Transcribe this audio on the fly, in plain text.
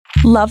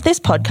Love this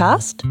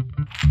podcast?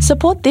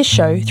 Support this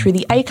show through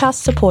the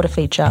Acast supporter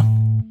feature.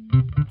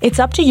 It's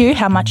up to you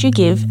how much you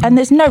give, and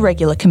there's no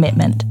regular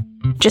commitment.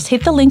 Just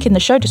hit the link in the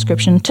show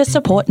description to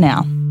support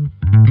now.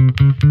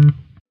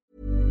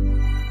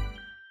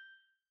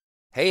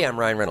 Hey, I'm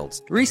Ryan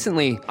Reynolds.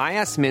 Recently, I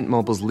asked Mint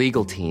Mobile's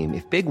legal team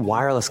if big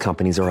wireless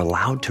companies are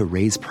allowed to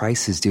raise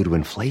prices due to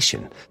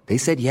inflation. They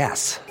said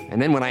yes.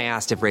 And then when I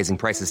asked if raising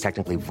prices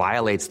technically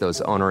violates those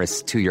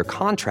onerous two-year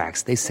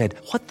contracts, they said,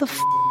 "What the f***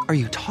 are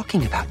you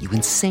talking about, you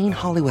insane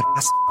Hollywood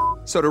ass?"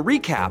 So to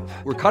recap,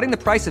 we're cutting the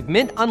price of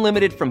Mint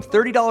Unlimited from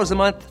 $30 a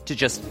month to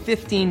just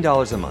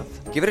 $15 a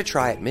month. Give it a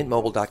try at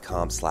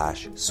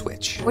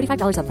mintmobile.com/switch.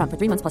 $45 up front for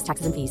 3 months plus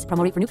taxes and fees.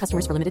 Promo rate for new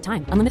customers for limited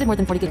time. Unlimited more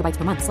than 40 gigabytes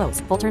per month. Slows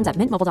full terms at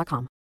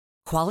mintmobile.com.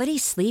 Quality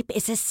sleep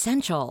is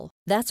essential.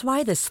 That's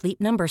why the Sleep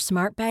Number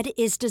Smart Bed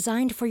is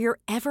designed for your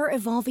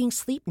ever-evolving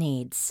sleep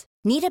needs.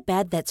 Need a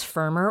bed that's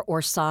firmer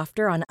or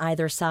softer on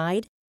either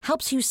side?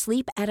 Helps you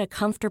sleep at a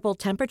comfortable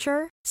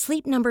temperature?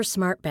 Sleep Number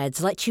Smart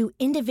Beds let you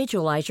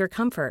individualize your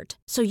comfort,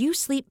 so you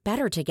sleep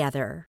better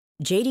together.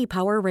 J.D.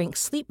 Power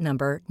ranks Sleep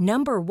Number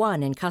number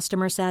 1 in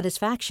customer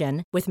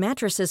satisfaction with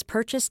mattresses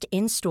purchased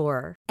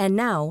in-store. And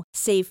now,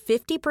 save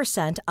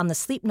 50% on the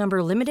Sleep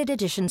Number Limited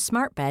Edition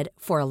Smart Bed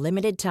for a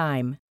limited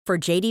time. For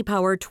J.D.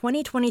 Power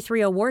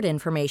 2023 award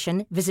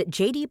information, visit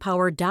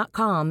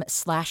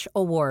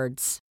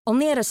jdpower.com/awards.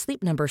 Only at a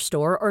Sleep Number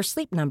store or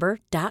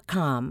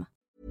sleepnumber.com.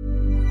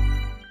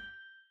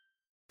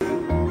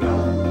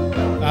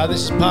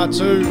 This is part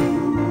 2.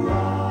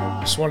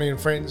 Swanee and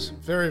friends.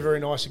 Very, very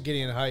nice of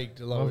Gideon Haig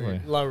to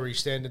lower his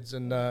standards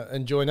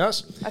and join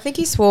us. I think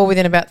he swore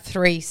within about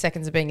 3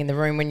 seconds of being in the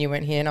room when you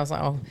went here, and I was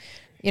like, oh,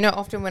 you know,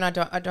 often when I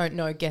don't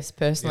know guests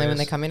personally when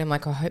they come in, I'm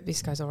like, I hope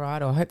this guy's all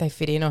right, or I hope they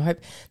fit in, or I hope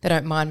they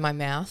don't mind my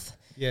mouth.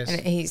 Yes.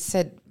 And he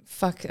said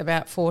fuck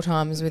about 4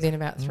 times within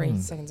about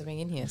 3 seconds of being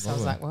in here. So I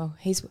was like, well,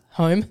 he's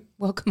home.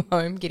 Welcome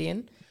home,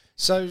 Gideon.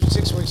 So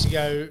 6 weeks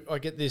ago, I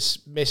get this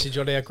message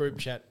on our group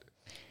chat.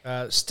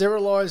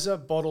 Sterilizer,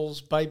 bottles,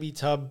 baby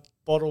tub,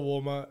 bottle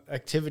warmer,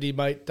 activity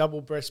mate,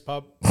 double breast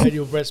pump,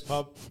 manual breast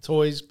pump,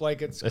 toys,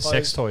 blankets, clothes,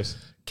 sex toys,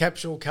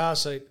 capsule car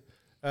seat.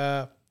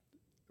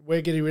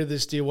 We're getting rid of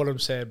this. Do you want them,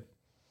 Sam?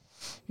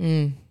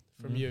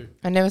 From you.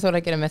 I never thought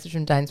I'd get a message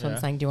from Dane Swan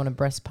saying, do you want a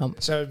breast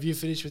pump? So have you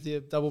finished with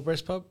your double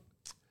breast pump?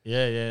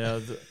 Yeah.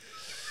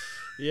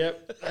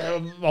 Yep.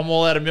 I'm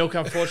all out of milk,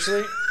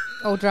 unfortunately.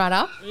 All dried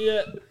up?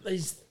 Yeah.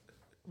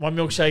 My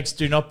milkshakes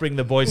do not bring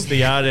the boys to the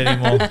yard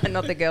anymore.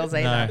 Not the girls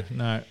either.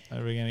 No,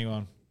 don't bring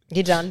anyone.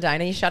 You're done, Dane.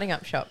 Are you shutting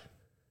up shop?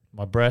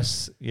 My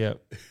breasts, Yeah,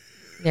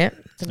 the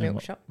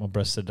milk shop. My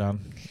breasts are done.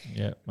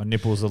 Yeah, my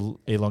nipples are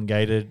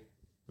elongated,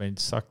 been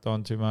sucked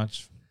on too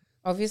much.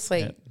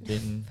 Obviously. Yeah,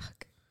 didn't.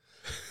 Fuck.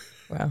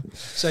 Wow.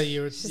 So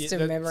you're just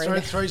a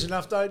memory. Three's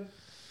enough, Dane?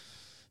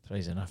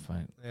 3's enough,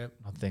 mate. Yeah.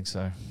 I think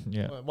so.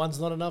 Yeah. Well, one's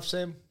not enough,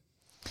 Sam?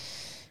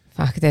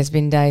 Fuck, there's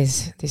been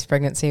days this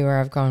pregnancy where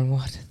I've gone,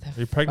 what the Are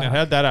you pregnant? fuck?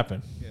 How'd that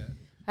happen?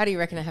 How do you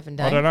reckon it happened,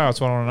 Dave? I don't know. That's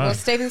what I want to know. Well,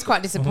 Stephen's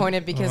quite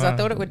disappointed because I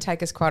thought it would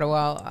take us quite a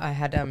while. I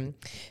had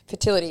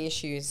fertility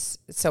issues,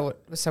 so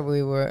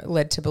we were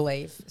led to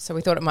believe. So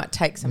we thought it might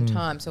take some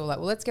time. So we're like,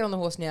 well, let's get on the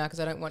horse now because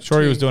I don't want to.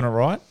 Sure he was doing it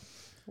right?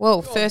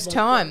 Well, first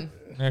time.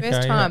 Okay,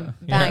 First time.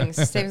 yeah. Bangs.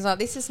 Yeah. Stephen's like,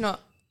 this is not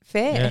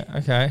fair. Yeah,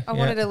 okay. I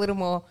wanted a little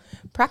more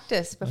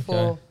practice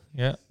before. Okay.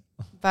 Yeah.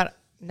 But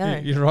no.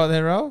 You right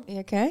there, Ro?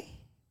 You okay?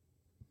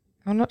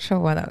 I'm not sure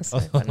why that was so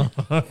funny.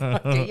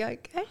 Are you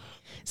okay?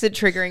 Is it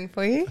triggering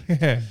for you?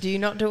 Yeah. Do you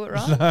not do it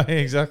right? No,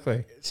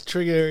 exactly. It's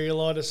triggering a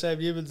line of Sam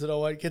Newmans that I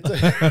won't get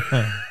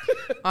to.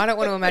 I don't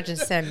want to imagine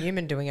Sam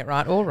Newman doing it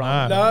right or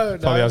wrong. No.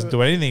 Probably doesn't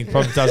do anything.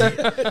 Probably doesn't.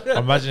 I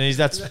imagine his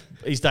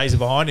days are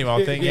behind him,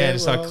 I think. Yeah,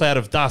 just like a cloud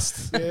of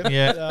dust.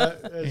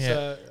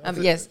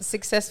 Yes,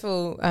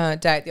 successful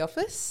day at the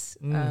office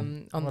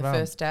on the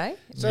first day.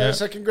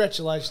 So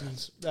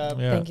congratulations.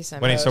 Thank you so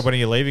When much. are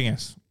you leaving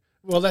us?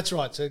 Well, that's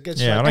right. So it gets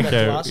Yeah, I straight don't back to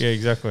care. us. Yeah,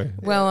 exactly.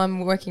 Well,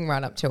 I'm working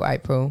right up till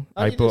April.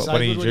 Oh, you April. did say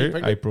When are good you when you're due?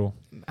 pregnant? April.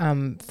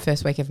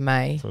 First week of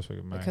May. First week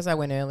of May. Because I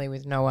went early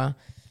with Noah,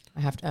 I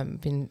have to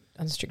been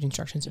under strict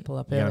instructions to pull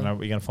up You're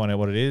early. going to find out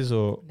what it is,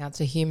 or Now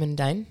it's a human,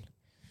 Dane.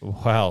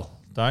 well,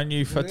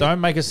 don't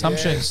make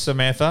assumptions,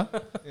 Samantha.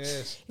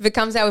 Yes. If it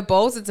comes out with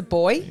balls, it's a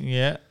boy.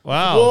 Yeah.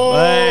 Wow. Whoa.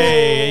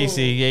 Hey,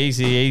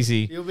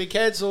 easy. You'll be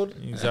cancelled.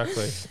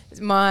 Exactly.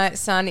 My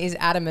son is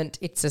adamant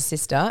it's a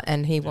sister,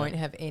 and he won't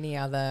have any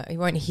other. He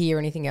won't hear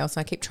anything else.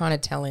 I keep trying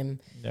to tell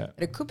him Yeah.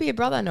 that it could be a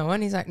brother, Noah,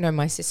 and he's like, no,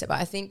 my sister.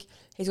 But I think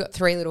he's got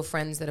 3 little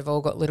friends that have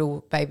all got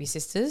little baby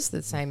sisters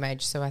the same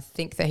age. So I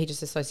think that he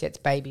just associates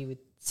baby with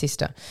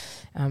sister.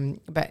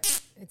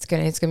 But it's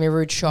gonna be a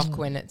rude shock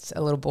when it's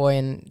a little boy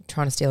and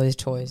trying to steal his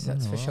toys.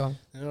 That's for sure.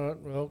 All right.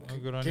 Well,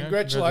 good on you.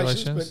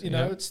 congratulations. But,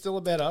 Yeah. it's still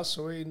about us.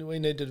 So we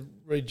need to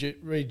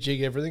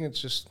rejig everything.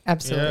 It's just...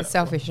 Absolutely Yeah.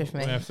 selfish of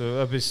me. We have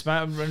to be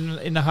smart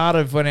in the heart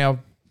of when our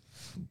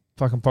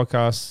fucking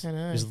podcast I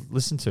know. is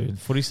listened to in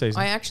footy season.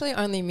 I actually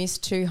only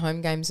missed 2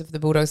 home games of the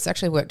Bulldogs. It's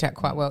actually worked out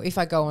quite well if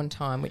I go on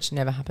time, which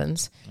never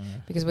happens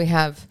because we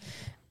have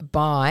a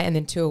bye and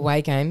then 2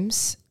 away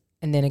games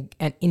and then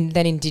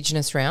then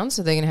Indigenous round.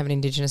 So they're going to have an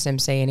Indigenous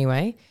MC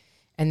anyway.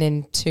 And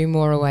then 2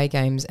 more away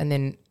games, and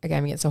then a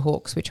game against the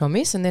Hawks, which I'll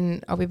miss, and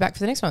then I'll be back for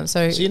the next one.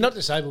 So you're not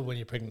disabled when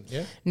you're pregnant,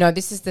 yeah? No,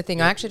 this is the thing.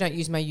 I actually don't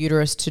use my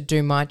uterus to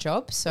do my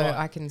job, so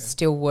I can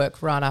still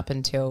work right up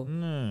until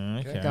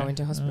go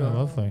into hospital. Oh,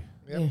 lovely.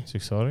 Yep. Yeah. It's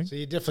exciting. So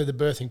you're definitely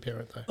the birthing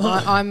parent, though.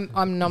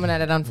 I'm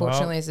nominated,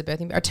 unfortunately, as the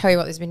birthing parent. I tell you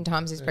what, there's been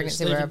times this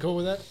pregnancy where Stephen cool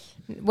with that?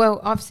 well,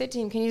 I've said to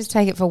him, can you just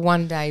take it for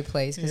one day,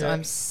 please? Because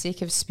I'm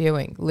sick of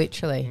spewing,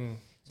 literally.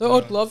 So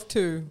I'd love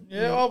to.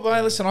 Yeah, oh,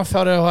 mate, listen, I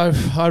felt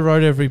I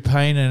rode every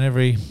pain and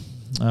every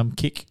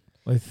kick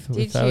with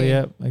Did Ali. you?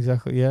 Yeah,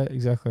 exactly. Yeah,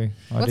 exactly.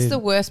 What's the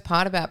worst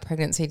part about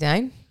pregnancy,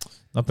 Dane?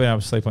 Not being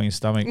able to sleep on your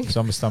stomach because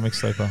I'm a stomach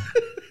sleeper.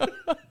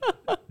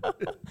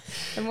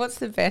 And what's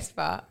the best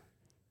part?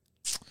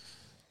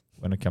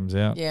 When it comes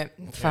out. Yeah,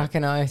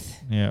 fucking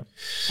oath. Yeah.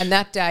 And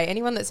that day,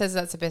 anyone that says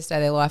that's the best day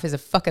of their life is a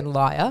fucking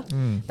liar.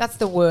 That's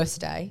the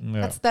worst day.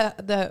 Yeah. That's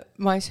the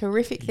most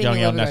horrific thing Going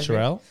you'll out ever go through.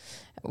 natural.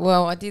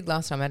 Well, I did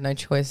last time. I had no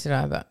choice, did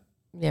I? But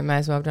yeah, may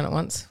as well have done it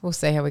once. We'll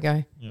see how we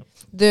go. Yep.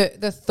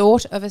 The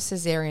thought of a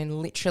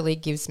cesarean literally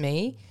gives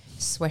me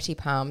sweaty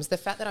palms. The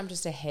fact that I'm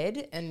just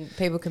ahead and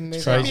people can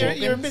move around.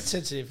 crazy. You're a bit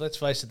sensitive, let's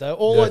face it, though.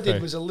 All I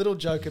did was a little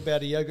joke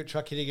about a yogurt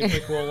truck hitting a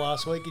brick wall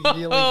last week and you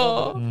nearly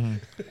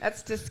vomited.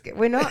 That's just,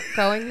 we're not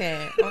going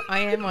there. I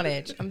am on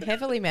edge. I'm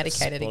heavily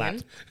medicated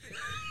again.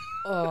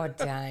 Oh,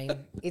 Dane.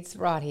 It's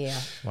right here.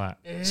 Right.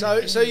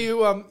 So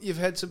you've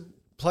had some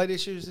plate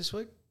issues this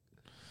week?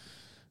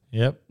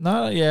 Yep.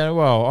 No, yeah,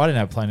 well, I didn't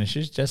have plane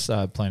issues, just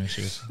plane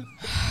issues.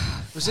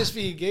 Was this for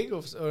your gig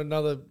or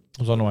another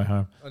I was on the way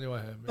home. on your way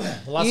home? Yeah.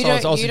 The last You time I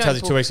don't- was you in don't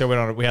Tassie book- 2 weeks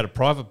ago, we had a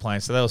private plane,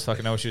 so there was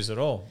fucking no issues at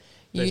all.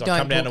 You I don't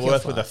come down to book your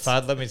Earth with a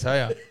flights. FUD, let me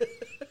tell you.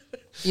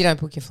 You don't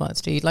book your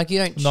flights, do you? Like, you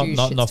don't choose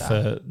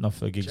Not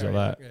for gigs like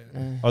that.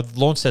 I'd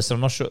launch test, I'm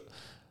not sure.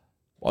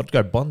 I'd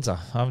go Bonza.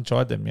 I haven't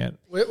tried them yet.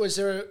 Was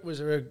there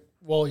a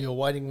while you were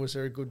waiting, was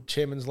there a good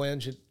chairman's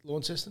lounge at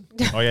Launceston?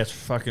 Oh yeah, it's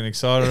fucking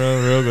exciting,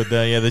 real good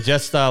there. Yeah, the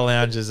Jetstar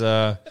lounge is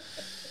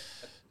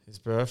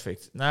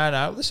perfect.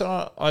 No, listen,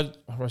 I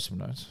wrote some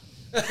notes.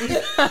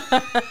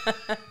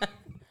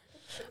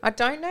 I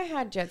don't know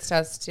how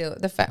Jetstar still,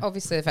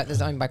 obviously the fact that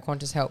it's owned by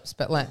Qantas helps,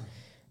 but like,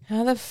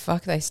 how the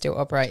fuck they still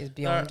operate is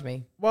beyond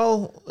me.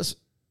 Well,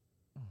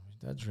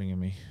 Dad's ringing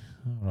me.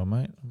 All right,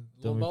 mate. I'm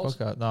doing my Bowls?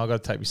 podcast. No, I've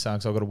got to take my son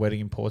because I've got a wedding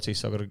in Portsea,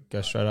 so I've got to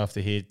go straight after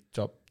here,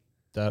 drop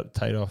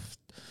Tate off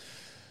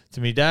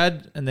to me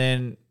dad, and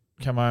then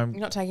come home.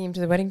 You're not taking him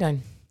to the wedding,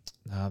 Dane?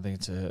 No, I think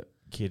it's a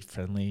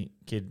kid-friendly,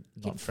 not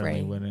Kid-free.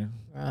 friendly wedding,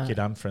 Right.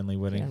 kid-unfriendly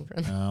wedding.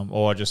 Kid-unfriendly.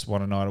 Or I just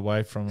want a night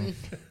away from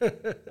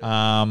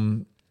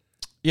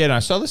yeah,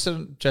 no, so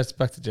listen, Jets,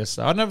 back to Jets.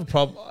 I don't have a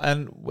problem.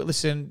 And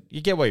listen,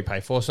 you get what you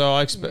pay for, so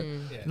I expect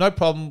no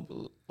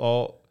problem.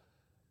 Or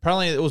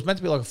apparently it was meant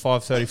to be like a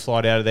 5:30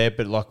 flight out of there,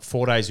 but like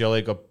 4 days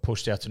earlier got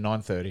pushed out to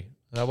 9:30.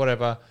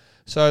 Whatever.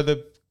 So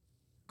the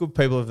good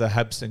people of the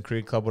Habston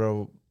Cricket Club,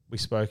 whatever we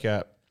spoke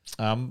at,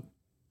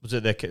 was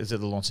it the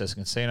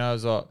Launceston Casino? I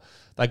was like,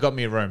 they got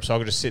me a room, so I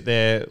could just sit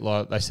there.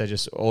 Like they said,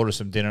 just order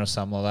some dinner or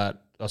something like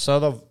that. So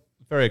they're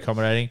very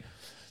accommodating,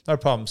 no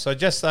problem. So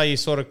just say you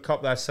sort of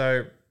cop that,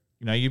 so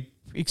you know you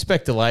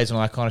expect delays and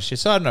all that kind of shit.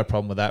 So I have no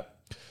problem with that.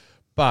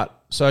 But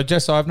so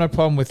just I have no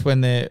problem with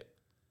when they're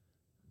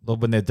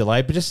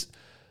delayed, but just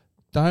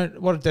don't.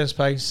 What did Dennis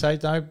Pay say?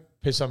 Don't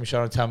piss on my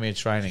shoulder and tell me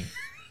it's raining.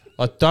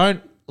 Like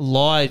don't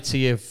lie to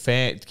your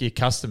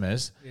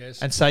customers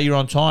and say you're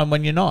on time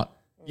when you're not.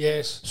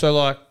 Yes. So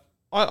like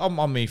I'm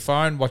on my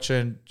phone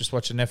watching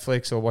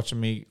Netflix or watching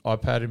me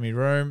iPad in my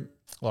room,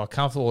 like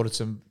comfortable, ordered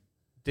some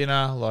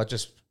dinner, like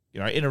just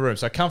in a room.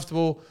 So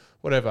comfortable,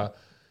 whatever.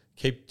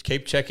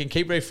 Keep checking,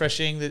 keep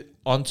refreshing the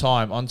on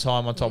time.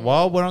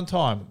 While we're on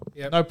time.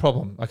 Yep. No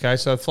problem. Okay,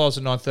 so it flies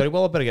at 9:30.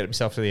 Well, I better get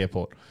myself to the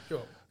airport.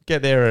 Sure.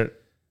 Get there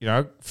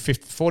at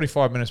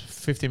 45 minutes,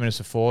 50 minutes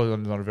before.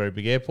 Not a very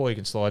big airport. You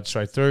can slide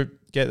straight through.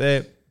 Get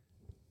there.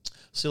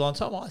 Still on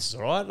time. Oh, this is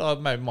all right.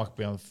 Maybe might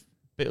be on.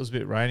 It was a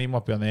bit rainy.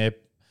 Might be on the air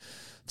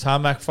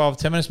tarmac 5 or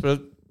 10 minutes,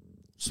 but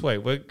sweet.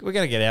 We're going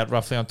to get out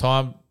roughly on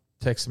time.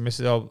 Text and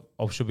message.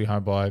 I should be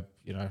home by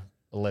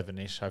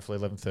 11ish. Hopefully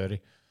 11:30.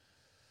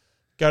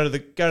 Go to the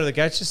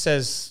gate. Just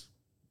says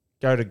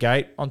go to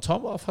gate on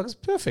time. Oh fuck, it's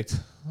perfect.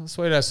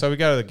 Sweet as. So we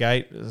go to the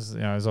gate.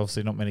 There's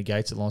obviously not many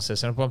gates at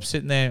Launceston. I'm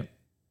sitting there,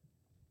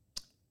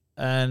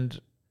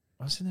 and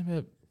I was sitting there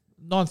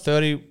about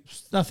 9:30.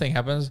 Nothing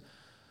happens.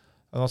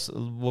 And the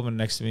woman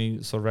next to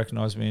me sort of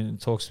recognised me and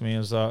talks to me. And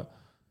was like,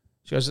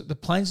 she goes, "The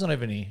plane's not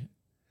even here."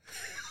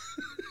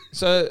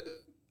 So,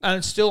 and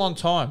it's still on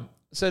time.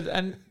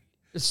 And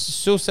it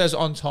still says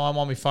on time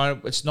on my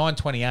phone. It's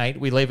 9:28.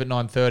 We leave at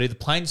 9:30. The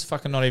plane's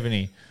fucking not even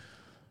here.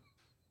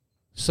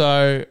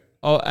 So,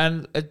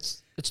 and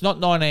it's not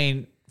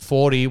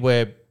 1940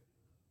 where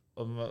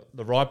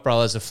the Wright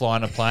brothers are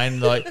flying a plane.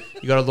 Like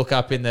you got to look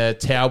up in the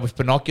tower with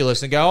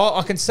binoculars and go, "Oh,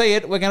 I can see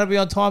it. We're going to be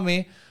on time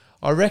here."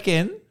 I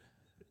reckon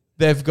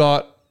they've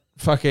got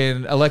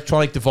fucking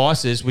electronic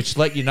devices which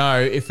let you know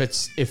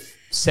if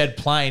said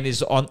plane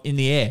is in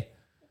the air,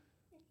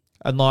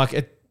 and like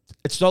it.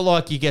 it's not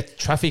like you get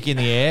traffic in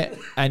the air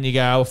and you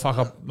go, oh, fuck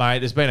up, mate,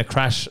 there's been a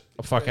crash.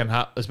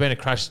 There's been a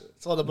crash.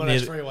 It's like the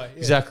Monash Freeway. Yeah.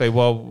 Exactly.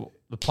 Well,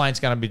 the plane's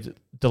going to be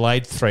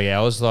delayed 3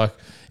 hours. Like,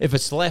 if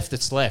it's left,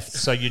 it's left.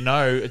 So you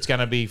know it's going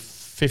to be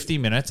 50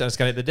 minutes and it's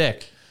going to hit the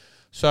deck.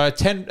 So at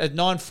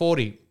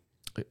 9:40,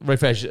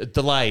 refresh,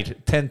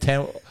 delayed,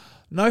 10:10.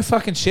 No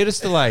fucking shit, it's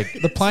delayed.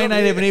 The plane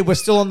ain't even here.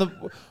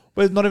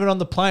 We're not even on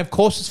the plane. Of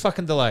course it's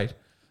fucking delayed.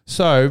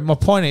 So my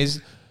point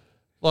is,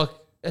 like,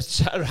 it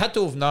had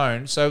to have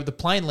known. So the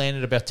plane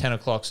landed about 10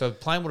 o'clock. So the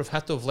plane would have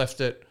had to have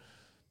left at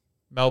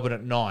Melbourne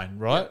at 9,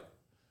 right? Yep.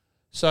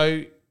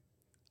 So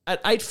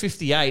at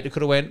 8:58, it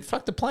could have went,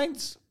 fuck, the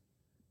planes,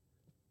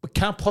 we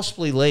can't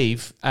possibly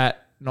leave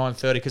at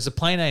 9:30 because the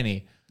plane ain't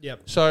here.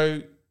 Yep.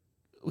 So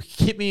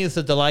hit me with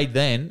the delayed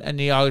then, and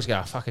you always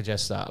go, fucking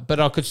Jetstar. But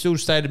I could still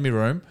stay in my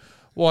room,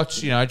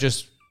 watch,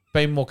 just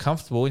be more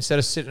comfortable instead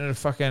of sitting at a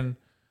fucking,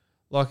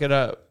 like at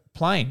a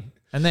plane.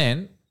 And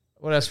then,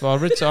 what else?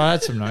 I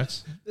had some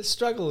notes. The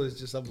struggle is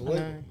just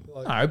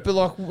unbelievable. No,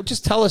 but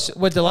just tell us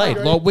we're delayed.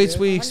 Like,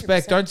 we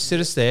expect, 100%. Don't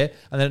sit us there,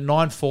 and then at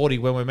 9:40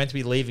 when we're meant to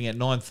be leaving at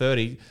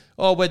 9:30,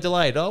 oh, we're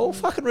delayed. Oh, well,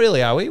 fucking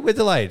really, are we? We're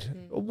delayed.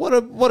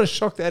 What a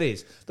shock that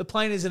is. The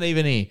plane isn't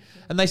even here.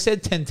 And they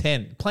said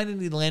 10:10. The plane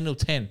didn't even land till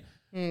 10.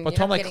 By the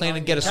time they clean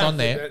and get us on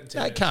there,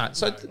 they can't.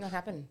 So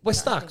we're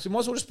stuck. So you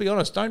might as well just be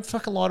honest. Don't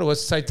fucking lie to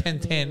us and say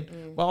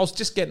 10:10. Well, I was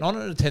just getting on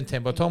it at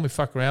 10:10. By the time we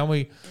fuck around,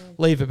 we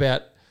leave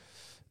about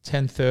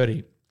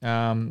 10:30.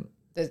 The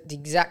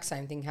exact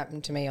same thing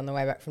happened to me on the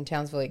way back from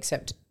Townsville,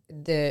 except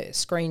the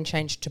screen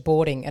changed to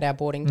boarding at our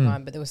boarding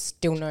time, but there was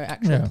still no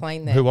actual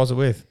plane there. Who was it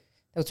with?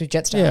 It was with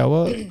Jetstar. Yeah,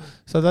 well,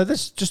 so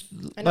that's just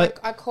and I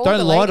called don't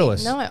the lie lady. to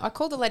us. No, I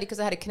called the lady because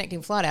I had a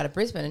connecting flight out of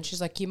Brisbane, and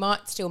she's like, "You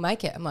might still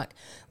make it." I'm like,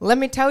 "Let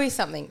me tell you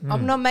something.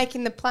 I'm not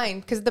making the plane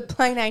because the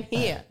plane ain't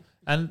here."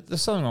 And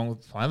there's something wrong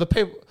with the plane. The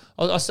people,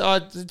 I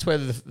did swear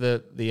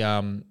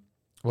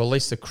well, at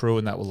least the crew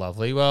and that were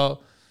lovely.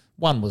 Well,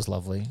 one was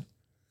lovely.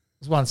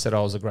 One said I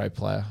was a great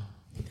player.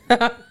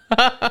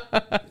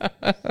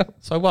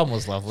 So one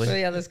was lovely. So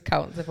the others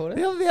Carlton supporters.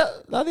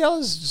 The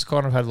others just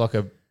kind of had like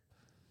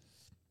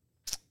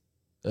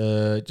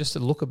just a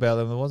look about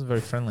them that wasn't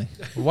very friendly.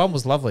 One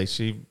was lovely.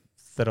 She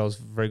said I was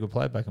a very good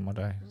player back in my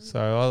day. So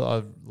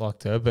I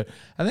liked her.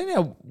 And then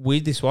how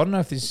weird this was. I don't know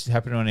if this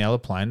happened on any other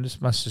plane.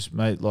 This must just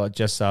make like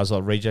Jetstar's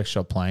like reject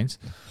shop planes.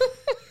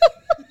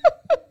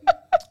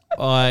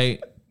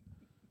 Like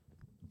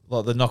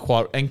the not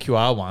quite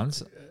NQR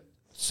ones.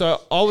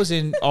 So I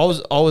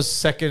was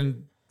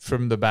second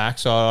from the back.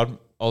 So I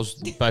was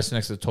basically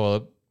next to the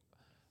toilet.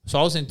 So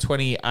I was in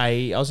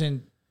 28. I was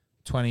in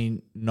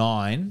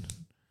 29.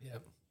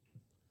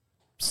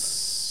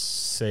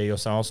 C or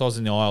something. So I was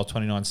in the aisle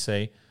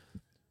 29C.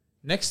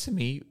 Next to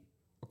me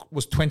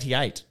was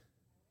 28.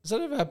 Does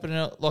that ever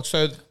happen? Like,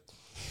 so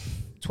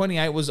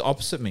 28 was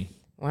opposite me.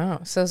 Wow.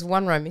 So there's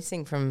one row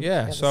missing from the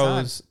other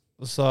side. It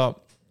was like,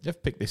 you have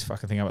to pick this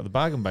fucking thing up at the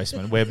bargain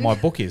basement where my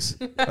book is.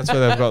 That's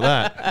where they've got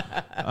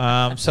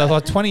that. So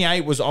like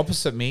 28 was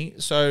opposite me.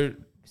 So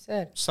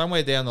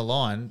somewhere down the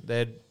line,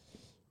 they'd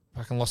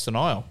fucking lost an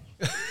aisle.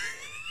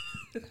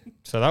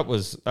 So that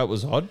was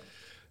odd.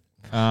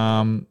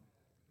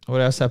 What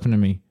else happened to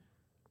me?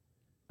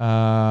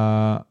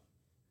 And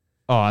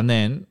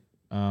then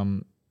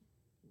I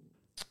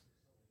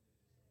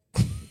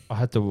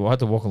had to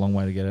walk a long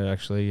way to get it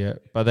actually. Yeah,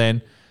 but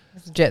then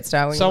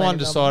Jetstar. Someone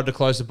decided to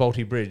close the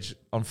Balti Bridge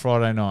on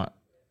Friday night,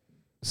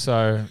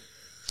 so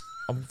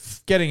I'm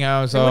getting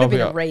home. There would have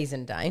been a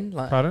reason, Dane.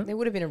 Pardon? There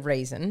would have been a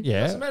reason.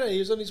 Yeah, doesn't matter. He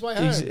was on his way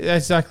home.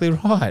 Exactly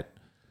right.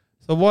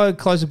 So why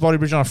close the Balti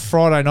Bridge on a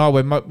Friday night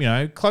when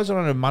close it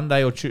on a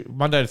Monday or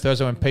Monday to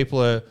Thursday when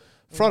people are.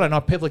 Friday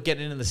night, people are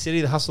getting into the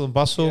city, the hustle and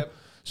bustle. Yep.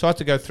 So I had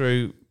to go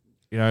through,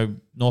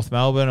 North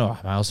Melbourne. Oh,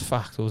 man, I was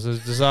fucked. It was a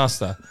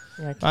disaster.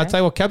 Okay. I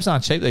tell you what, cabs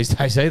aren't cheap these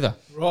days either.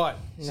 Right.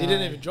 So you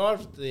didn't even drive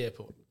to the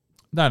airport?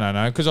 No,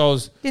 because I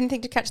was... Didn't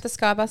think to catch the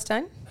Sky bus,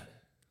 Dane?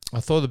 I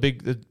thought the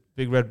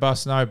big red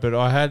bus, no, but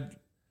I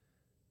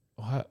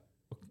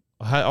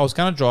was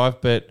going to drive,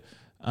 but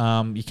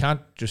you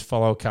can't just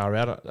follow a car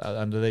out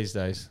under these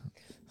days.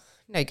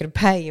 No, you got to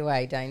pay your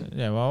way, Dane.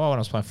 Yeah, well, when I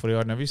was playing footy,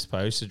 I never used to pay.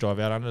 I used to drive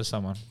out under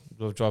someone.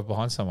 Drive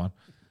behind someone.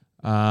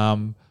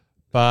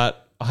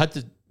 But I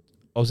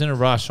was in a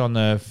rush on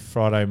the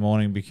Friday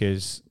morning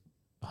because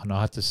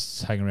I had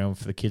to hang around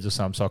for the kids or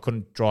something, so I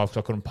couldn't drive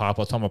because I couldn't park.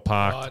 By the time I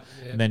parked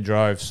and then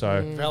drove,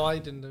 so...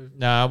 Valet didn't do...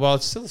 No, well,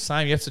 it's still the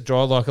same. You have to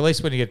drive, like, at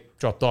least when you get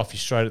dropped off, you're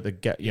straight at the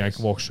gate, you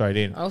can walk straight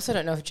in. I also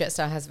don't know if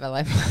Jetstar has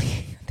valet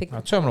parking. I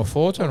think Terminal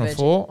 4.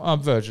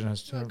 Virgin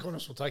has Terminal.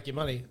 Qantas will take your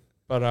money.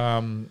 But,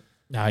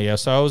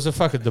 so it was a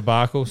fucking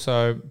debacle,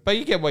 so... But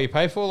you get what you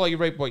pay for, like, you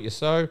reap what you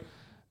sow.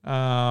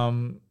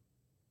 And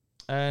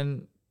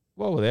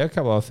what were there? A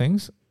couple of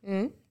things.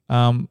 You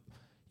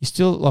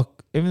still like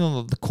even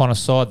on the Qantas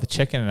side, the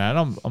check-in and that.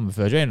 I'm a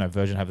Virgin. No,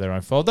 Virgin have their own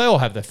fault. They all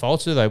have their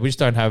faults, do they? We just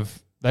don't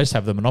have. They just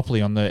have the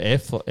monopoly on the air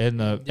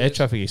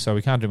traffic, so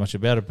we can't do much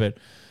about it. But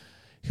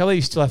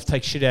you still have to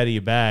take shit out of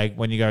your bag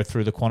when you go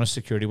through the Qantas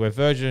security. Where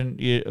Virgin and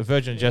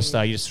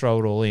Jetstar, you just throw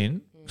it all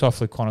in. booked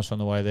off with Qantas on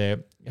the way there.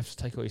 You have to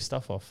take all your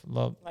stuff off.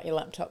 Like your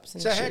laptops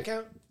and So shit. how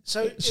come?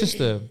 So It's just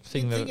a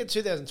thing I that. think in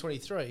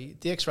 2023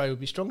 the X-ray would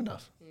be strong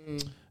enough.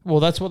 Well,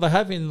 that's what they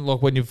have in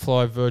like when you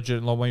fly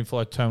Virgin, like when you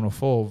fly Terminal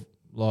 4,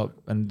 like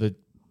and the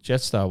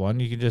Jetstar one,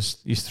 you can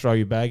just throw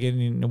your bag in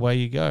and away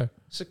you go.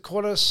 So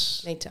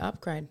Qantas Need to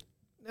upgrade.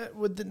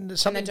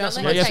 something don't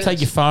doesn't let You make have to take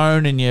your sense.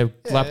 phone and your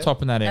Yeah.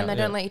 laptop and that out. And they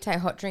don't let you take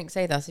hot drinks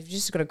either. So if you've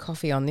just got a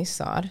coffee on this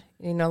side,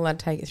 you're not allowed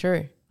to take it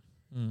through.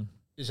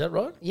 Is that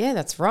right? Yeah,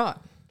 that's right.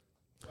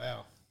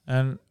 Wow.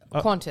 And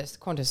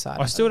Qantas side.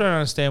 I still don't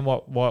understand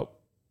what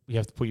you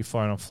have to put your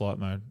phone on flight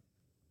mode.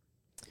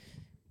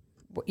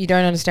 You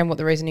don't understand what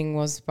the reasoning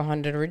was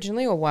behind it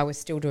originally, or why we're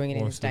still doing it in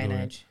Why we're this still day and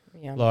doing it. age.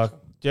 Yeah, I'm Like, not sure.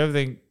 do you ever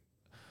think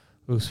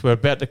we're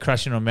about to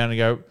crash into a mountain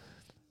and go,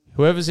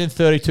 whoever's in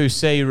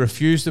 32C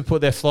refused to put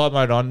their flight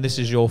mode on, this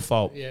is your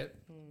fault? Yeah.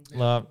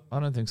 Like, I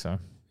don't think so.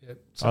 Yeah.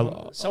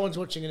 Someone's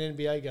watching an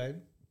NBA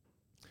game.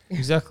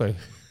 Exactly.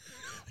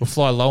 We'll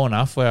fly low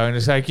enough where I'm going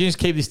to say, can you just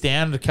keep this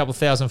down a couple of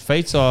 1,000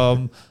 feet so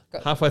I'm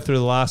halfway through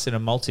the last in a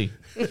multi?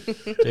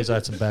 Jeez, I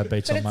had some bad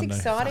beats But on it's Monday.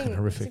 Fucking exciting. It's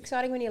horrific.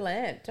 exciting when you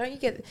land. Don't you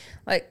get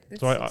like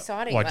it's So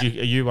exciting? Like, like-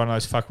 are you one of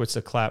those fuckwits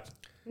that clap?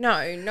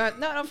 no,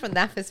 not from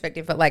that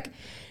perspective, but like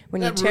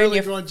when That you turn really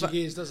your grinds your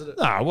gears, doesn't it?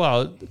 Ah,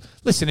 well,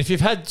 listen, if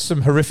you've had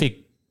some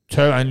horrific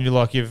turn and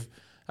you've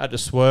had to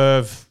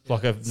swerve,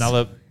 like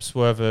another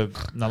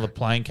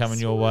plane coming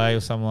your way or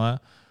something like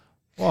that.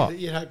 What?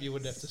 You'd hope you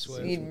wouldn't have to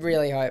swerve. You'd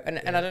really hope, and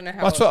I don't know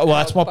how. That's what. Well,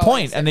 that's my how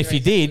point. And if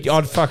you did,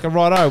 I'd fucking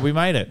righto, we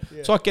made it. Yeah.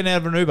 It's like getting out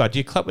of an Uber. Do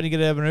you clap when you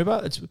get out of an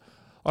Uber?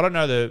 I don't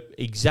know the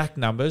exact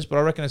numbers, but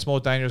I reckon it's more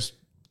dangerous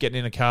getting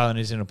in a car than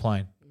it is in a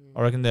plane.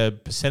 I reckon the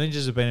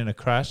percentages of being in a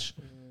crash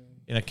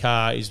in a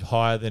car is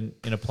higher than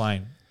in a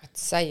plane, I'd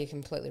say you're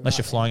completely unless right.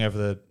 you're flying over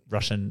the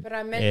Russian But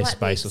I meant like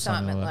the airspace or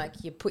something excitement, like that.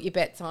 like you put your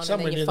bets on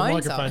Somewhere and near then the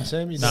your phone's microphone, on.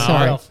 Sam. You No,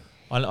 know.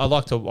 I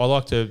like to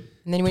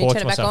And then when you torch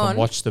turn it back myself on, and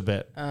watch the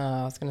bet.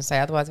 I was going to say,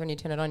 otherwise when you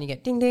turn it on, you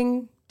get ding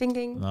ding ding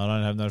ding No, I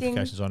don't have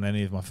notifications on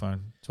any of my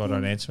phone, so I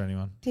don't answer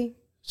anyone. ding.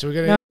 So we're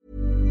going to.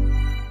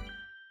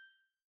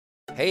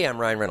 Hey, I'm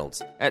Ryan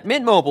Reynolds. At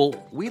Mint Mobile,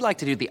 we like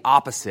to do the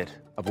opposite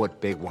of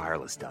what Big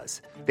Wireless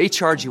does. They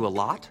charge you a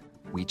lot,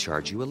 we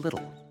charge you a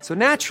little. So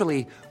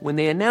naturally, when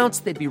they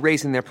announced they'd be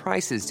raising their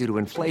prices due to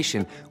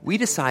inflation, we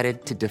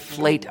decided to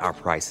deflate our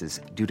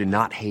prices due to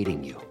not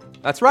hating you.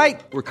 That's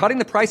right. We're cutting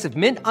the price of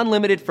Mint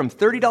Unlimited from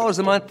 $30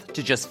 a month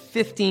to just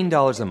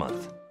 $15 a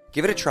month.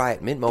 Give it a try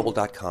at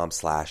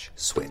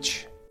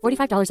mintmobile.com/switch.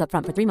 $45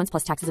 upfront for 3 months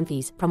plus taxes and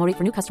fees. Promo rate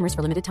for new customers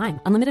for limited time.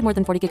 Unlimited more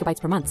than 40 gigabytes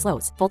per month.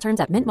 Slows full terms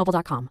at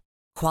mintmobile.com.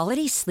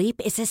 Quality sleep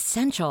is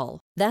essential.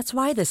 That's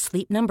why the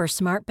Sleep Number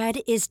Smart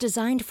Bed is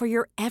designed for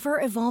your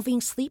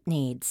ever-evolving sleep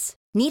needs.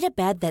 Need a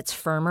bed that's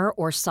firmer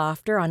or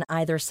softer on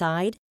either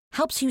side?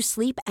 Helps you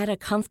sleep at a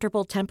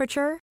comfortable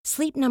temperature?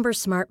 Sleep Number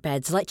Smart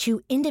Beds let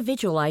you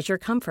individualize your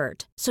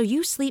comfort, so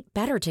you sleep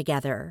better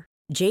together.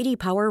 JD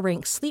Power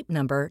ranks Sleep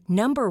Number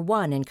number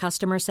 1 in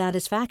customer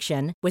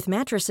satisfaction with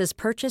mattresses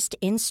purchased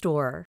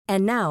in-store.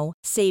 And now,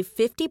 save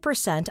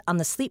 50% on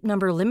the Sleep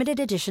Number Limited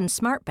Edition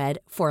Smart Bed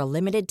for a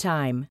limited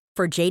time.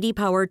 For JD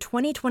Power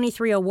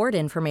 2023 award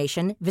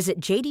information, visit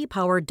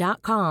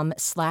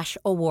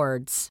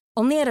jdpower.com/awards.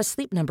 Only at a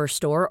Sleep Number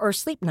store or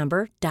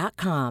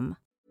sleepnumber.com.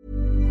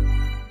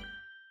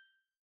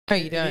 No,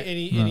 you don't.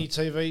 Any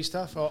TV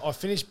stuff? I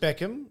finished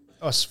Beckham.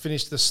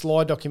 Finished the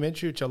Sly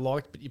documentary, which I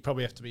liked, but you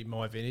probably have to be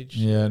my vintage.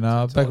 Yeah,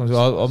 no, I've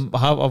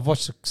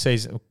watched a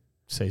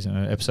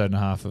episode and a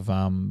half of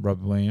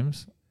Robert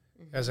Williams.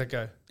 How's that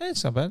go? Yeah,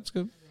 it's not bad. It's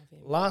good.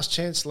 Last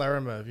Chance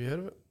Larimer. Have you heard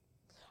of it?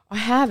 I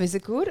have. Is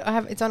it good? I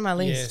have. It's on my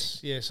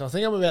list. Yes. I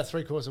think I'm about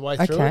 3/4 of the way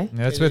through Okay. it.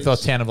 Yeah, it's It with a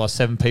is- town of like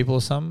 7 people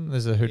or something.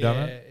 There's a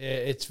whodunit. Yeah,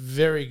 it's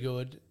very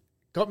good.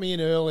 Got me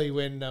in early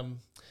when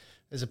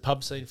there's a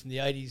pub scene from the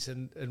 80s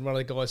and one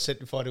of the guys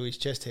set fire to his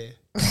chest hair,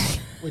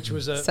 which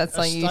was a Is that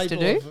something you used to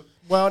staple do?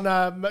 well,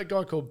 no, a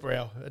guy called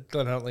Brow at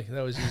Glen Huntley.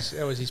 That was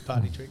his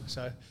party trick.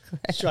 So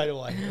straight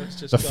away, it was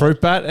just The fruit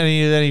bat?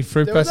 Any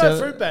fruit There was bats? no out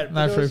fruit bat.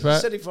 No but fruit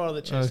bat. Setting fire to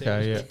the chest hair.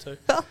 Okay, Was good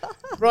too.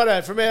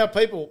 Righto, from our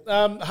people.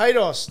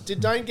 Haydos, did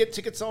Dane get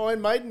tickets to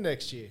Iron Maiden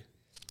next year?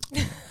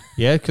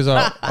 Yeah, because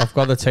I've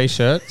got the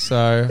T-shirt.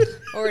 So,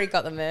 Already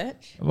got the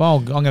merch. well,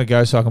 I'm going to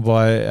go so I can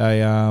buy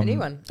a new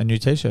one. a new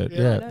T-shirt. Yeah,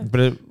 I Yeah, know.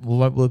 but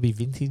will it be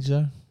vintage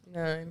though?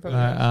 No, probably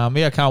not.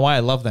 Yeah, I can't wait. I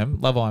love them.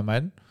 Love Iron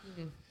Maiden.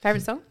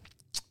 Favorite song?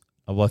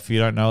 Well, if you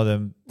don't know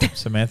them,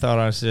 Samantha, I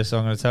don't suggest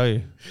I'm going to tell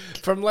you.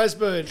 From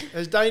Lesburn,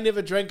 has Dane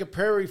ever drank a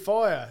Prairie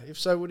Fire? If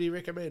so, would he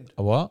recommend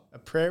A what? a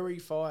Prairie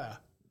Fire?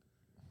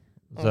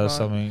 Is that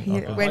something?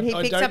 When he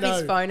I picks don't up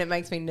his know. phone, it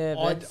makes me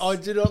nervous. I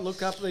do not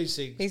look up these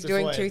things. He's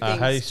doing two beforehand. things.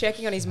 how do you-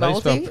 Checking on his How do you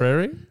spell multi.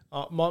 prairie?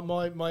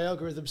 My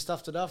algorithm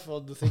stuffed it up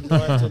on the things I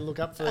have to look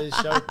up for this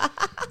show.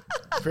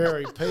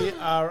 Prairie, Prairie,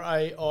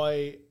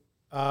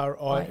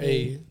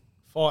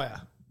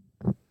 fire.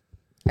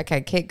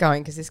 Okay, keep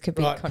going because this could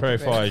be Right. Prairie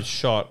controversial. Fire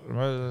shot.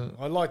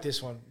 I like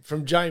this one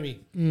from Jamie.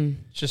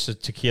 It's just a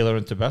tequila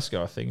and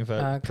Tabasco, I think. If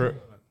that, Okay.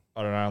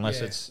 I don't know, unless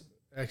Yeah. it's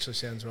Actually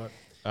sounds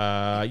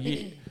right.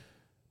 you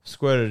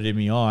squirted it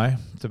in my eye,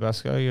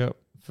 Tabasco. Yeah,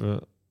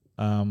 for.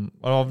 Well,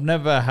 I've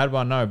never had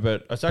one, no,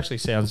 but it actually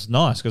sounds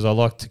nice because I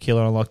like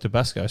tequila and I like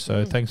Tabasco.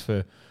 So thanks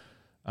for.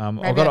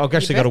 I've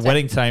actually got a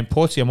wedding today in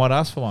Portsea. I might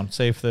ask for one.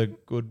 See if the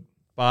good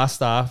bar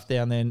staff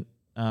down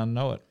there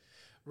know it.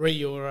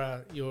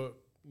 Your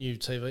new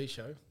TV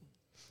show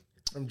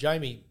from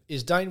Jamie.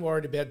 Is Dane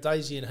worried about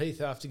Daisy and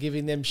Heath after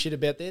giving them shit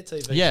about their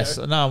TV show? Yes,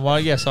 no, well,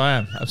 yes, I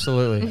am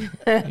absolutely.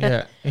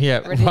 yeah.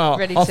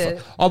 Ready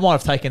to. I might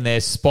have taken their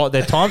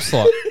time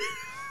slot.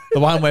 The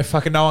one where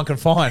fucking no one can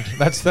find.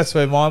 That's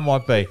where mine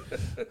might be.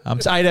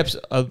 It's 8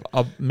 episodes.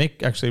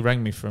 Mick actually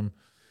rang me from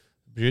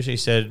the producer. He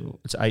said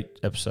it's 8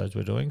 episodes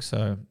we're doing.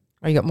 So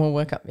You got more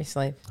work up your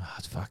sleeve.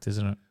 it's fucked,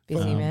 isn't it?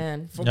 Busy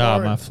man.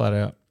 No, flat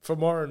out. For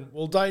Warren,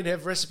 will Dane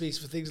have recipes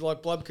for things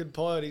like Blubkin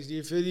pie at his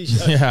new foodie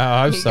show? Yeah,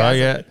 I hope so.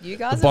 Yeah, You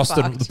guys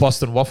the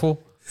Boston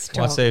waffle.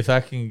 Strong. Let's see if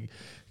that can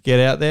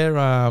get out there.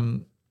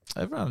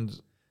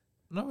 Everyone's.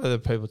 I don't know whether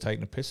people are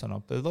taking a piss or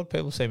not, but a lot of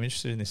people seem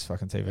interested in this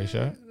fucking TV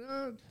show.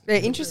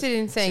 They're interested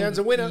in seeing Sounds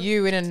a winner.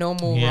 you in a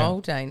normal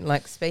role, Dane,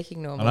 like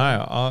speaking normal. I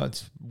know. Oh,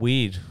 it's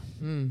weird.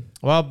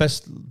 Well,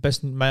 best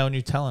male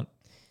new talent.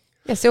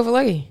 Yeah, Silver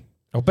Logie.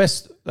 Or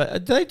best. Do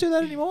they do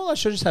that anymore? I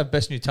should just have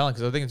best new talent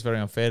because I think it's very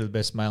unfair to the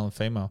best male and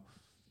female.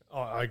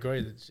 Oh, I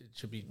agree that it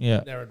should be Yeah.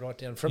 narrowed right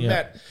down. From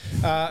Matt,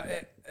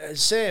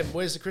 Sam,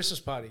 where's the Christmas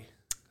party?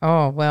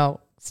 Oh,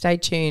 well, stay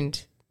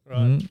tuned.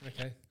 Right,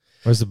 okay.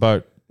 Where's the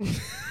boat?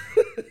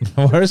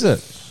 Where is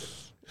it?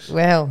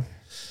 Well,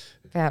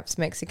 perhaps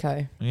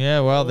Mexico. Yeah,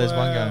 well, there's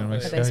one Wow. going in But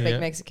Mexico. they speak yeah.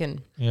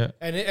 Mexican. Yeah.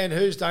 And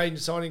who's Dane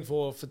signing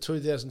for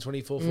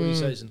 2024 footy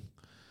season?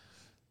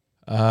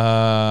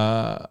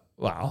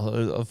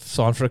 Well, I've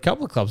signed for a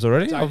couple of clubs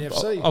already. Dane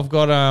FC. I've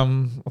got I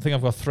think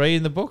I've got 3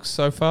 in the books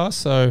so far.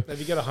 So Have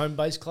you got a home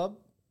base club?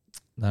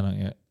 no, not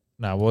yet.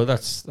 No, well,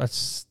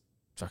 that's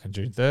fucking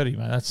June 30,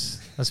 man.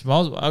 That's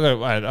miles. I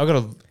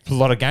got a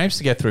lot of games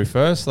to get through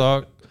first.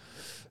 Like,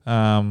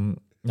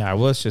 no,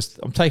 well, it's just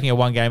I'm taking it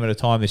one game at a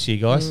time this year,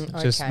 guys.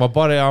 Just okay. my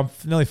body. I'm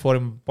nearly 40.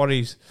 My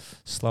body's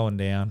slowing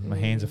down. My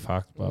hands are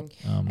fucked. But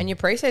And your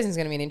pre-season's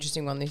going to be an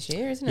interesting one this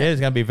year, isn't yeah, it? there's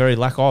going to be very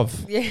lack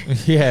of. Yeah.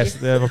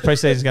 Yes, my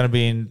pre-season is going to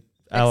be in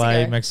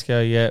LA, Mexico.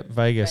 Mexico, yeah,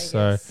 Vegas.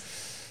 So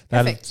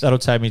Perfect. that'll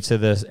take me to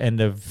the end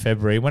of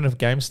February. When do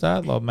games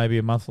start? Like maybe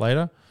a month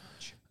later.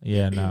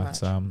 Yeah, no,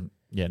 it's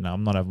yeah, no,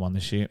 I'm not having one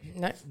this year.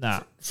 No.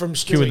 Nah, From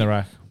queue in the Stewie.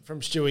 rack. From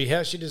Stewie,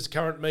 how shit is the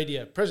current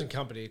media, present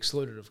company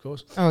excluded, of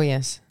course. Oh,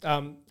 yes.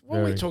 When we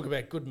Very. talk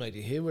about good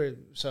media here, we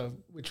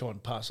try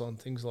and pass on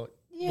things like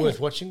Yeah.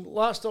 worth watching.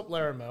 Last Stop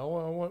Laramie. I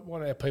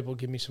want our people to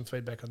give me some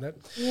feedback on that.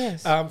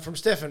 Yes. From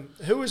Stefan,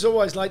 who is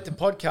always late to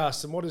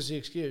podcasts and what is the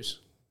excuse?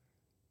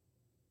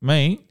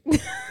 Me?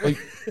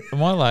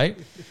 Am I late?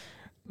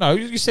 No,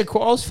 you said I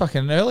was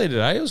fucking early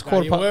today. It was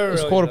No, you were early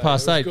today.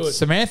 past It was 8. good.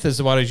 Samantha's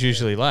the one who's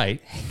usually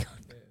late,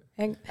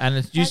 Hang- and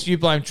it's you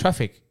blame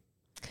traffic.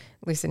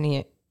 Listen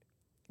here.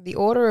 The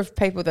order of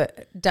people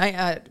that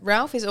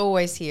Ralph is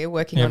always here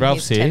working on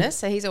Ralph's his here. tennis,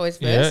 so he's always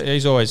Yeah, first,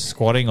 he's always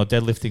squatting or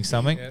deadlifting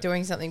something.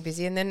 doing something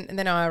busy, and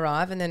then I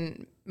arrive, and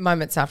then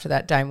moments after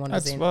that, Dane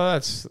wanders in.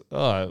 What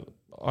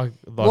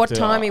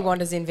time he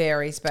wanders in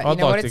varies, but you I'd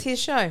know like what? It's to-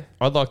 his show.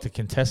 I'd like to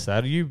contest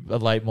that. You are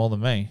late more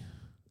than me.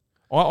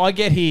 I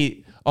get here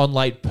on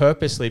late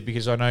purposely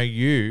because I know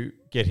you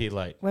get here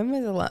late. When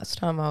was the last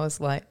time I was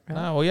late?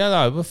 Ralph? No, well, yeah,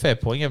 no, a fair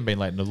point. You haven't been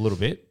late in a little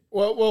bit.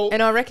 Well,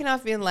 And I reckon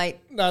I've been late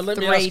no. Let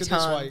me 3 ask it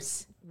times.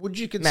 this way: would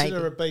you consider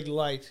Maybe. it being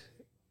late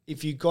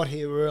if you got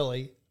here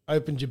early,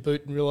 opened your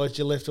boot, and realised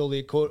you left all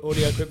the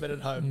audio equipment at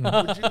home?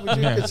 Would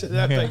you consider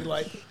that being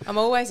late? I'm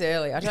always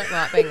early. I don't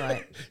like being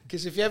late.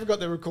 Because if you haven't got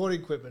the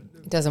recording equipment,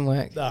 It doesn't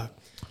work. no.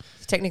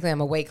 Technically,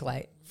 I'm a week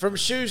late. From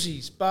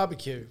Shusey's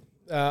Barbecue,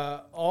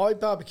 I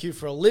barbecue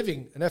for a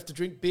living and have to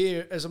drink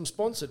beer as I'm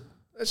sponsored.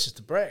 That's just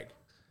a brag.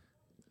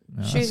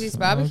 No, Shusey's that's-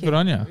 Barbecue. Good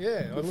on you.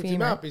 Yeah, I looked for you, him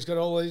mate. up. He's got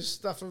all these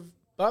stuff of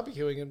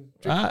barbecuing and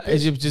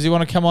drinking. Does he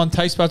want to come on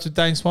Taste Buds with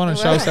Dane Swan and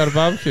show us how to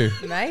barbecue?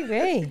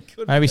 Maybe.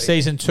 Maybe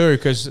season 2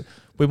 because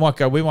we might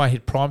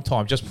hit prime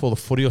time just before the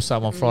footy or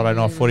something on Friday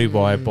night footy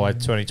by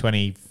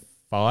 2025.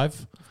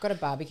 I've got a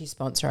barbecue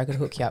sponsor I could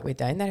hook you up with,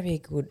 Dane. That'd be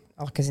good.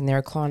 Like, as in they're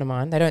a client of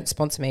mine. They don't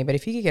sponsor me, but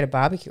if you could get a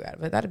barbecue out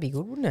of it, that'd be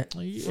good, wouldn't it?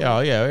 Yeah,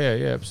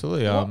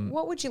 absolutely.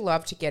 What would you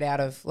love to get out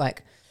of,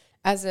 like,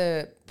 as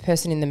a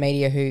person in the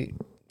media who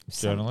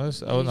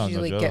Journalist? Oh, no,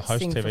 usually not gets host,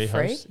 things TV for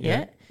free? host.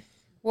 Yeah.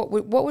 What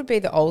would be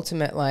the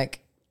ultimate,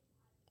 like,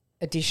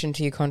 addition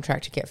to your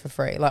contract to get for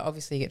free? Like,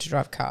 obviously you get to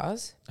drive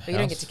cars, but you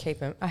don't get to keep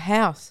them. A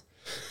house.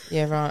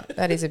 Yeah, right.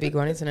 That is a big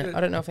one, isn't it? I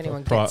don't know if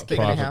anyone gets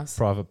given a house.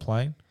 Private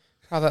plane.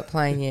 Private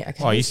plane, yeah.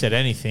 Okay. Oh, you said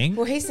anything.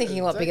 Well, he's thinking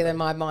a lot bigger than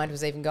my mind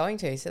was even going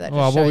to, so that just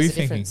Well, shows what were you the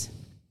thinking? difference.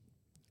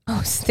 I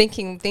was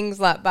thinking things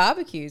like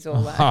barbecues or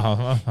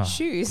like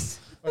shoes.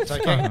 I'm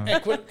taking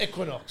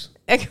Equinox.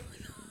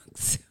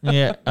 Equinox.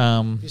 Yeah.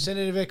 You seen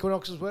any of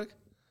Equinox's work?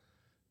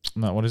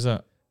 No, what is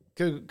that?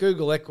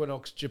 Google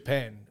Equinox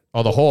Japan.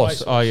 Oh, the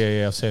horse. Oh,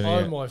 yeah, I've seen it. Oh,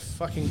 Yeah. my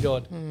fucking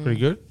God. Pretty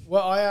good.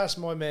 Well, I asked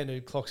my man who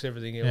clocks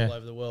everything Yeah. all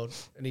over the world,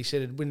 and he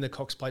said it'd win the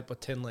Cox Plate by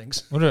 10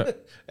 lengths. Would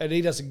it? And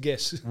he doesn't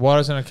guess. Why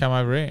doesn't it come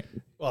over here?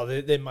 Well,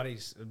 their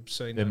money's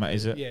obscene.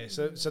 Is it? Yeah,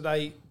 so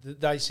they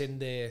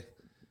send their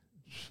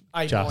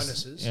A Just.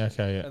 minuses, Yeah,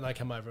 okay, yeah. and they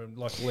come over and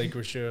like Lee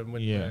Grisher and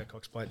win Yeah.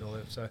 Cox Plate and all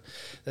that. So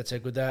that's how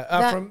good they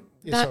are.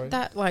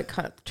 That like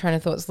kind of train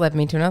of thoughts led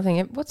me to another thing.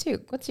 What's your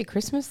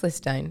Christmas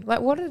list, Dane?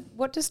 Like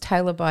what does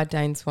Taylor buy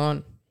Dane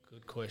Swan?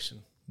 Good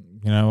question.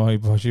 You know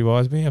what she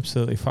buys me?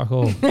 Absolutely fuck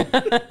all.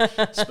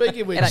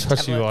 Speaking of which, That's what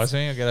she buys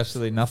me. I get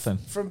absolutely nothing.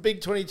 from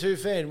Big 22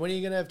 fan, when are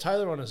you going to have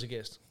Taylor on as a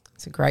guest?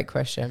 It's a great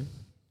question.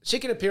 She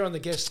can appear on the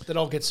guest that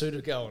I'll get Sue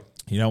to go on.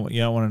 You don't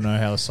want to know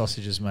how the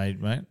sausage is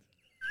made, mate.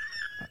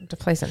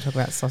 Please don't talk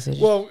about sausage.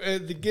 Well,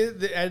 and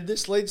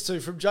this leads to,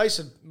 from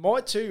Jason, my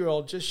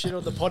 2-year-old just shit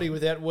on the potty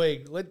without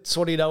weeing. Let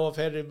Swanee know I've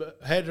handed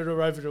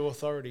her over to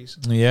authorities.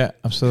 Yeah,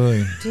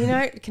 absolutely. Do you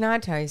know? Can I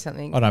tell you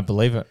something? I don't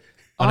believe it.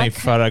 I need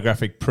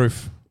photographic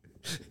proof.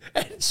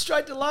 And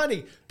straight to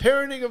Lani,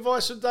 parenting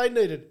advice from Dane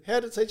needed. How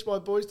to teach my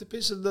boys to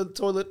piss in the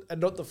toilet and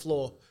not the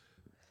floor.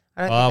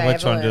 I don't Oh, think we're I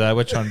trying to ever do that. learned.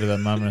 We're trying to do that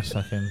moment. It's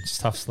fucking it's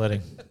tough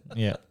sledding.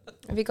 Yeah.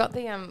 Have you got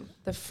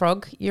the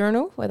frog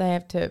urinal where they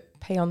have to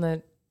pee on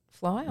the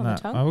fly on the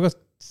tongue? Oh,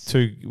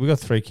 we got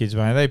 3 kids,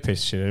 man. They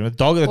piss shit. The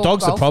dog's the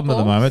golf problem at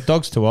the balls? moment.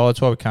 Dog's too old.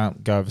 That's why we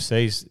can't go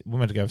overseas. We're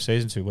meant to go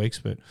overseas in 2 weeks,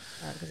 but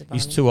 'Cause of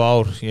he's Barney. too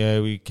old. Yeah,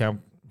 we can't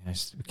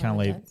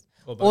leave.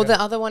 Or the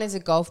other one is a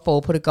golf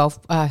ball. Put a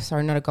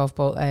not a golf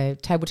ball, a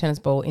table tennis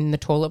ball in the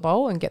toilet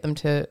bowl and get them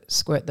to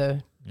squirt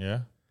the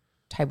Yeah.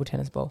 table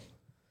tennis ball.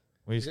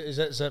 Is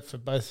that for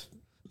both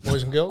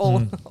boys and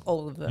girls?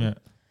 All of them. Yeah.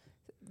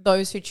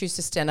 Those who choose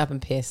to stand up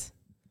and piss.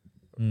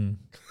 Do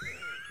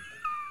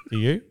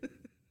you?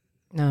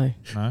 No.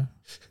 No.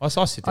 I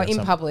sit down. In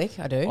public,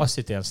 I do. I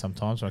sit down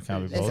sometimes when I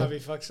can't be Let's bothered. have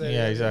your fucks there.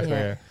 Yeah, exactly.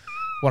 Yeah. Yeah.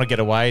 Want to get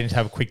away and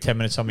have a quick 10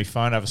 minutes on my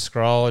phone, have a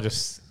scroll,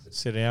 just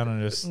sit down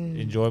and just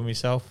enjoy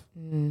myself.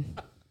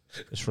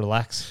 Just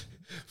relax.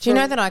 Do you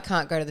know that I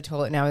can't go to the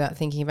toilet now without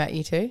thinking about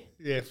you two?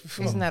 Yeah.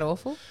 Isn't that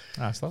awful?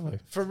 Ah, it's lovely.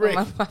 From Rick.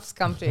 My wife's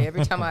come to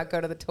every time I go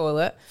to the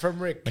toilet. From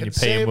Rick. When Can you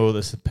pee and Sam,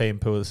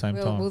 poo at the same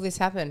time. Will this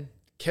happen?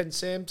 can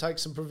Sam take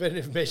some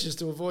preventative measures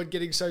to avoid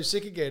getting so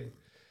sick again?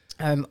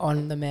 I'm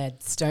on the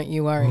meds. Don't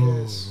you worry.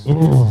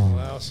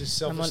 Well, she's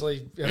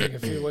selfishly having a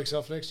few weeks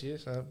off next year.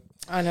 So,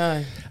 I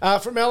know.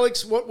 from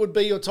Alex, what would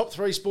be your top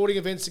 3 sporting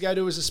events to go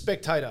to as a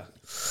spectator?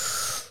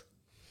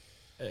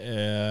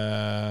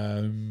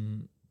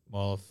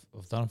 Well,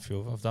 I've done a few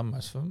of them. I've done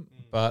most of them.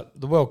 But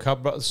the World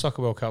Cup, the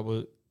Soccer World Cup,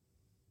 you're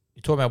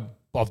talking about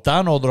I've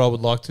done or that I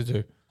would like to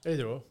do?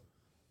 Either or.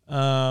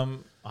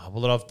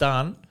 Well, that I've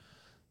done,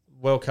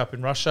 World Cup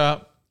in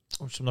Russia,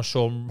 which I'm not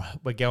sure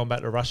we're going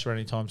back to Russia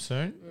anytime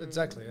soon.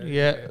 Exactly.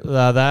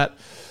 That.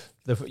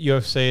 The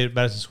UFC at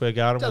Madison Square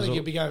Garden. I don't was think all-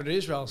 you'll be going to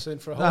Israel soon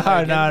for a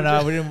holiday.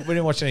 No. We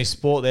didn't watch any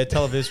sport there.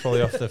 Tel Aviv's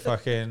probably off the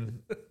fucking.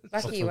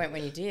 Lucky you went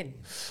when you did.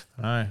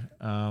 I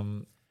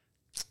know.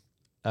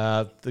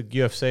 The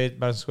UFC at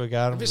Madison Square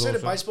Garden. Have you was seen a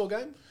awesome. baseball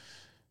game?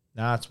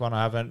 Nah, it's one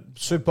I haven't.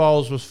 Super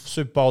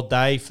Bowl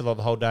day for the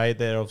whole day.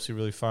 They're obviously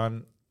really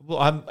fun.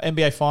 Well,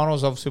 NBA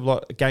Finals, obviously,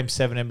 like Game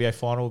 7 NBA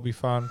Final will be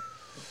fun.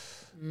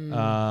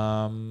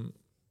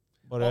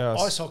 What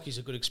else? Ice hockey's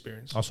a good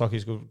experience. Ice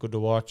hockey's good to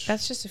watch.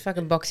 That's just a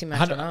fucking boxing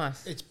match on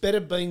ice. It's better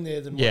being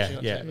there than watching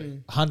on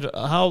TV.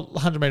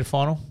 100 meter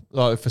final.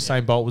 Like if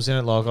Usain Bolt was in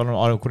it, like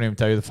I couldn't even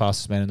tell you the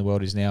fastest man in the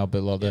world is now,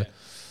 but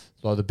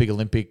the big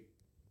Olympic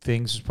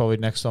things is probably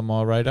next on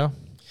my radar.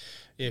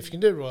 Yeah, if you can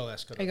do Royal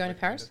Ascot. Are you going to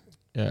Paris?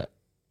 Yeah.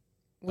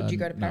 Would you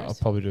go to No, Paris?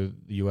 I'll probably do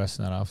the US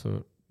and that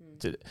after.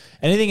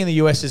 Anything in the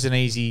US is an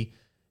easy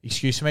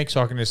excuse for me because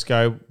I can just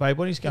go, babe, why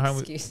don't you just go home?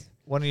 Excuse.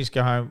 Why don't you just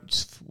go home?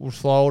 We'll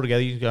fly all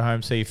together. You can go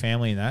home, see your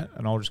family and that,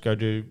 and I'll just go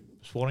do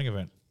a sporting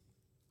event.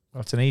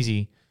 That's an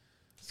easy.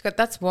 Scott,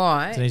 that's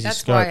why. It's an easy That's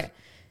scope.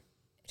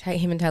 why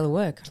him and Taylor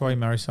work. That's why you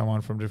marry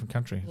someone from a different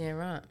country. Yeah,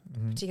 right.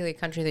 Particularly a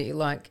country that you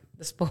like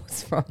the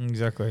sports from.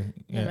 Exactly.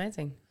 Yeah.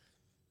 Amazing.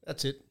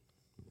 That's it.